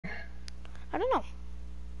I don't know.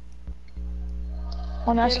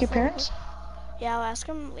 Wanna ask your parents? Yeah, I'll ask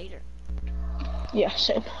them later. Yeah,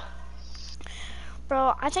 same.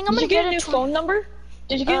 Bro, I think I'm Did gonna you get get a new phone number?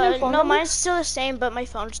 Did you get a new phone no, number? mine's still the same, but my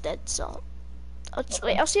phone's dead, so.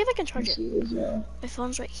 Wait, I'll see if I can charge it. My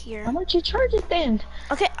phone's right here. Why don't you charge it then?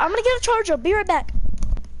 Okay, I'm gonna get a charger. I'll be right back.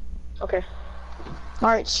 Okay.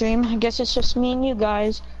 Alright, stream. I guess it's just me and you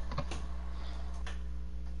guys.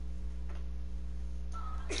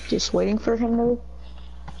 Just waiting for him to...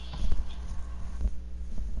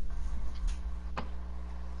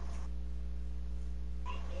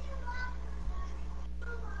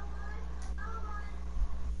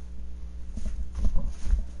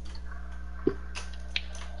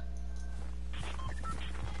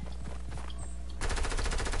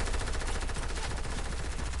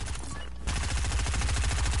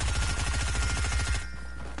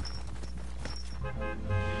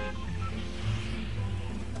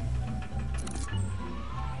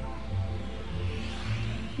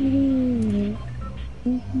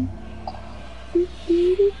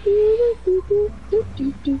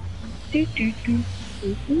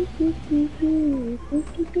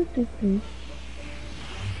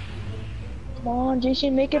 Come on,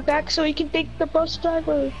 Jason, make it back so he can take the bus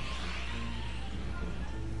driver.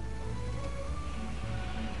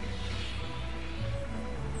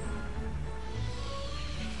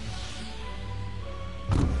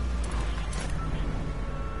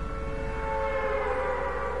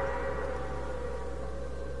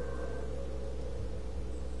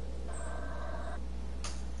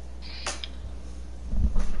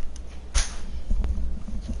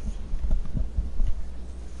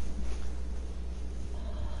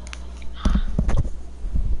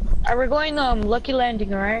 We're going Lucky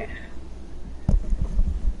Landing, alright?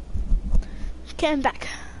 Okay, I'm back.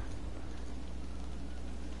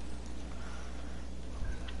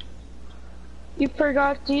 You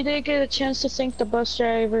forgot, you didn't get a chance to thank the bus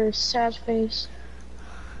driver, sad face.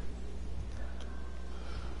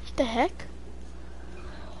 What the heck?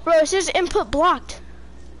 Bro, it says input blocked.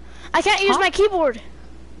 I can't use my keyboard.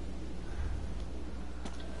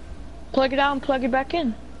 Plug it out and plug it back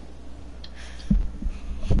in.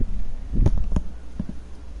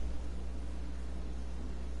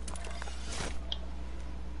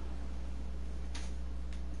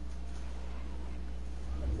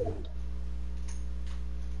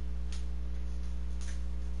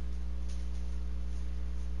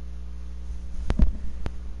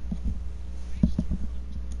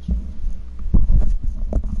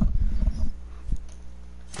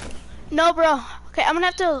 No, bro. Okay, I'm gonna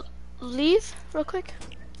have to leave real quick.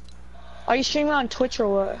 Are you streaming on Twitch or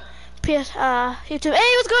what? YouTube. Hey,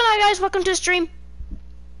 what's going on, guys? Welcome to the stream.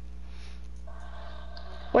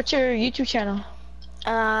 What's your YouTube channel?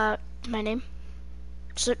 My name.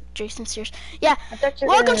 So, Jason Sears. Yeah.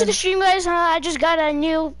 Welcome to the stream, guys. I just got a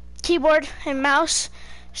new keyboard and mouse,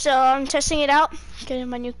 so I'm testing it out, getting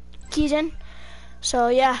my new keys in. So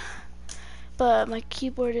yeah, but my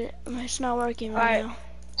keyboard it's not working right now.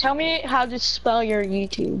 Tell me how to spell your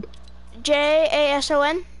YouTube.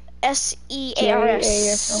 JASON SEARS.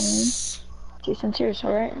 Jason Sears,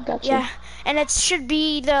 alright, got you. Yeah, and it should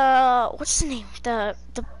be the what's the name? The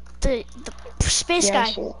space guy.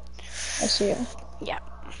 I see it. Yeah.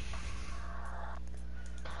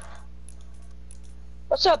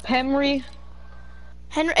 What's up, Henry?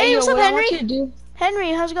 Hey, what's up, what Henry? I want you to do?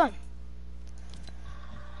 Henry, how's it going?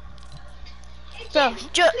 So,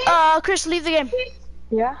 Chris, leave the game.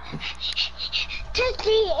 Yeah.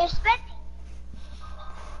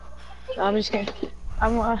 I'm just kidding.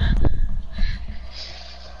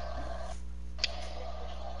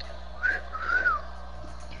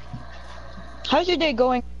 How's your day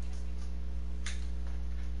going?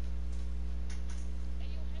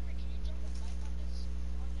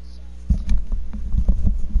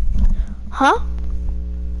 Huh?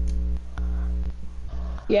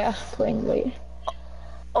 Yeah, playing late.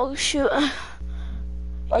 Oh shoot.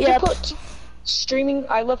 Why'd you put streaming?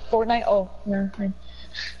 I love Fortnite. Oh, never mind.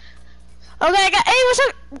 Okay, hey, what's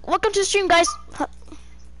up? Welcome to the stream, guys.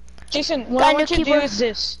 Jason, what I want you to do is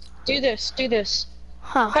this. Do this.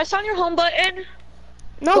 Huh? Press on your home button.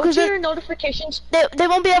 No, go to your notifications. They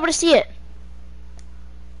won't be able to see it.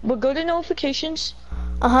 But go to notifications.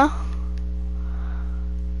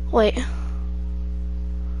 Wait.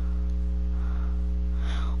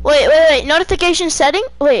 Notification setting?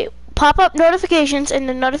 Wait, pop up notifications in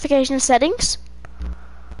the notification settings?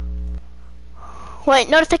 Wait,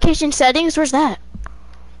 notification settings? Where's that?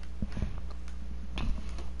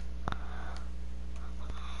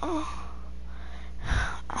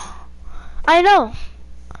 I know.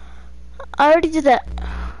 I already did that.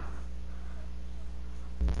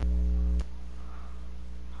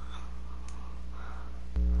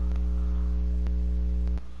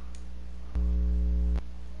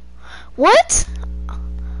 What?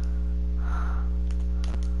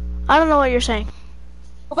 I don't know what you're saying.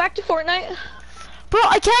 Go back to Fortnite. Bro,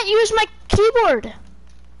 I can't use my keyboard.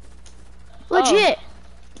 Legit. Oh.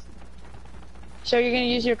 So you're gonna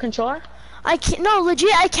use your controller? I can't, no,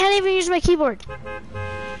 legit, I can't even use my keyboard.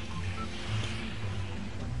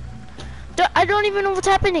 I don't even know what's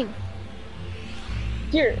happening.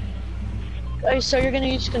 Here. So you're gonna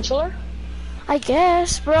use controller? I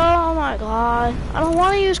guess, bro, oh my god. I don't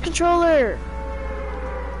want to use controller.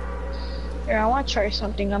 Here, I wanna try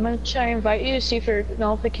something. I'm gonna try and invite you to see if your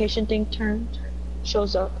notification thing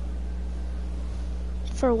shows up.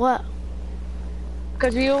 For what?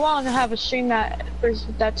 Because you want to have a stream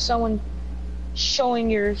that's someone showing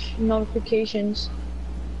your notifications.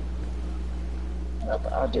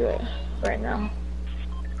 I'll do it right now.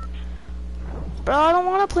 Bro, I don't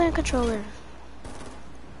want to play on controller.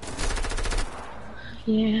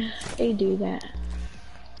 Yeah, they do that.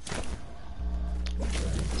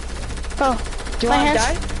 Bro, do you want to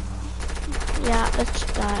die? Yeah,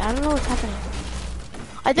 let's die. I don't know what's happening.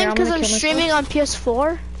 I think because I'm streaming on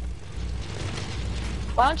PS4.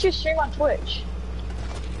 Why don't you stream on Twitch?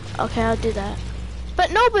 Okay, I'll do that.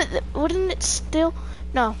 But no, but wouldn't it still?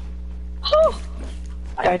 No. Oh,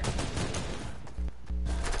 I died.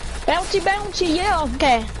 Bouncy, bouncy, yeah.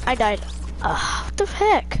 Okay, I died. What the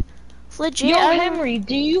heck? Legit. Yo, Henry,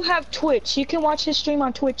 do you have Twitch? You can watch his stream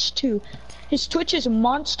on Twitch too. His Twitch is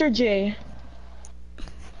Monster J.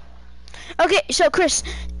 Okay, so Chris,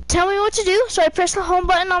 tell me what to do. So I press the home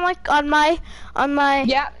button on my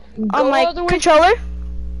controller.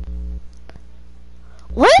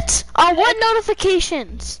 What? On what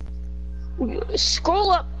notifications?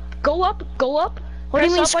 Scroll up. Go up. Go up. What do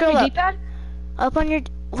you mean scroll up? D-pad? Up on your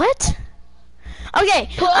what? Okay,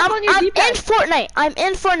 I'm in Fortnite. I'm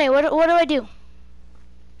in Fortnite. What do I do?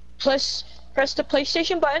 Press the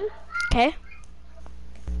PlayStation button. Okay.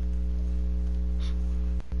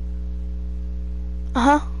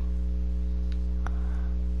 Uh-huh.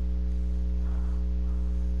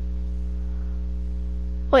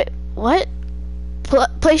 Wait, what?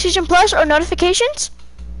 PlayStation Plus or notifications?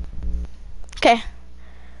 Okay.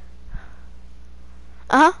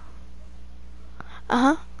 Uh-huh.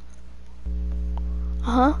 Uh-huh.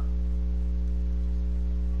 Uh-huh.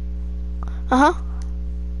 Uh-huh.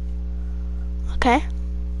 Okay.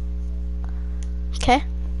 Okay.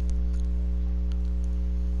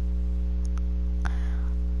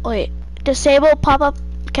 Wait, disable pop-up,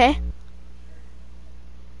 okay.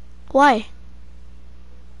 Why?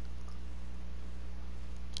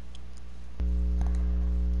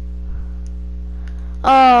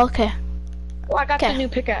 Oh, okay. Well, I got the new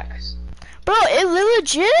pickaxe. Bro, it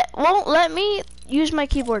legit won't let me use my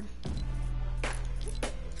keyboard.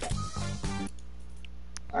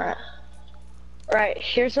 Alright. Alright,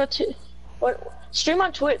 here's what stream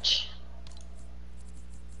on Twitch.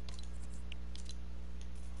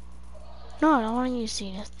 No, I don't want you to see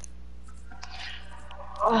it.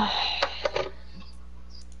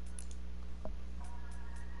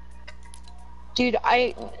 Dude,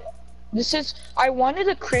 I wanted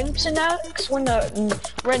a Crimson Axe when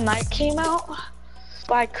the Red Knight came out,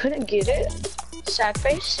 but I couldn't get it. Sad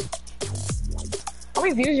face. How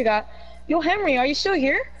many views you got? Yo, Henry, are you still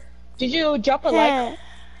here? Did you drop a like?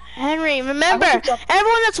 Henry, remember,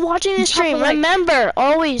 everyone that's watching this stream, remember,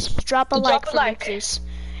 always drop a like for me, please.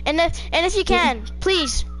 And if you can,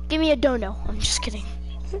 please give me a dono. I'm just kidding.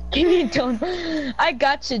 Give me a dono. I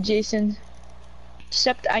got you, Jason.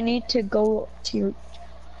 Except I need to go to your.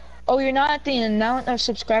 Oh, you're not at the amount of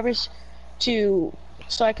subscribers so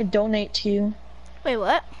I could donate to you. Wait,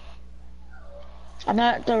 what? You're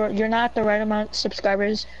not at the right amount of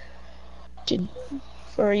subscribers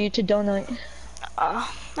for you to donate. I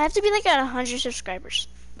have to be like at 100 subscribers.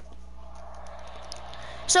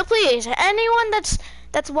 So please, anyone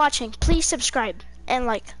that's watching, please subscribe and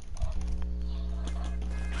like.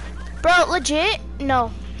 Bro, legit?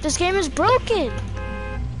 No, this game is broken.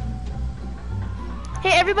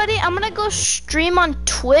 Hey everybody, I'm gonna go stream on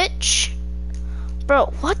Twitch. Bro,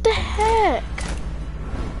 what the heck?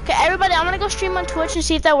 Okay, everybody, I'm gonna go stream on Twitch and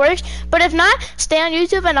see if that works. But if not, stay on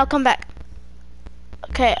YouTube and I'll come back.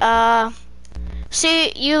 Okay,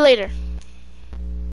 see you later.